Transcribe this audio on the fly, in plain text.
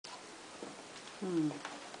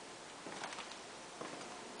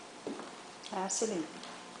Acidity.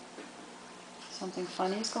 Something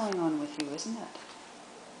funny is going on with you, isn't it?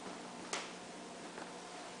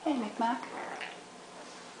 Hey, McMac.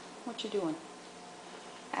 What you doing?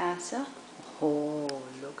 Asa? Oh,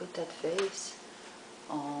 look at that face.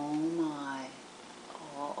 Oh my.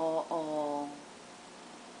 Oh.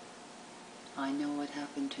 I know what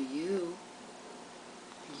happened to you.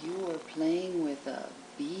 You were playing with a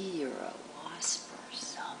bee or a wasp or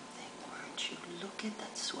something, weren't you? Look at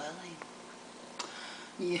that swelling.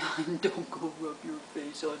 Yeah, don't go rub your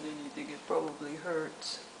face on anything. It probably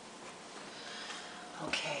hurts.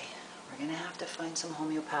 Okay, we're going to have to find some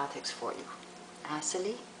homeopathics for you.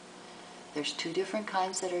 Acily, there's 2 different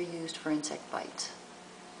kinds that are used for insect bites.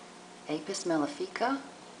 Apis mellifica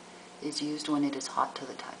is used when it is hot to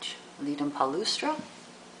the touch. Ledum palustra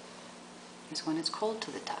is when it's cold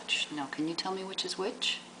to the touch. Now, can you tell me which is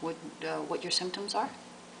which? What your symptoms are?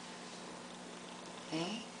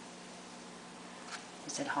 Okay.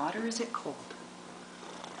 Is it hot or is it cold?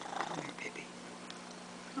 Come here, baby.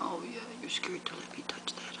 Oh yeah, you're scared to let me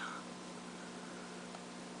touch that, huh?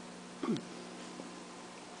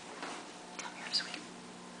 Come here, sweetie.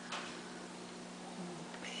 Oh,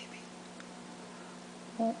 baby.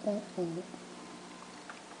 Oh.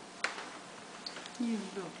 You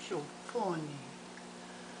look so funny.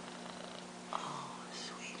 Oh,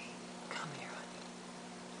 sweetie. Come here, honey.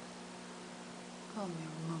 Come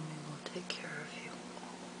here, Mommy will take care of you.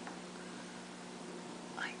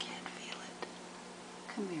 I can't feel it.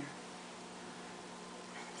 Come here.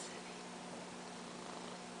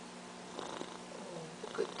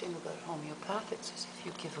 The good thing about homeopathics is if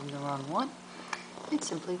you give them the wrong one, it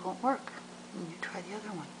simply won't work. And you try the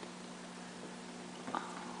other one. Oh.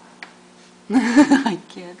 I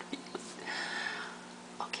can't feel it.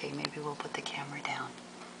 Okay, maybe we'll put the camera down.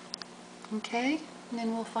 Okay? And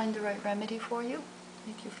then we'll find the right remedy for you.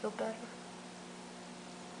 Make you feel better.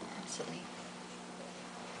 Absolutely.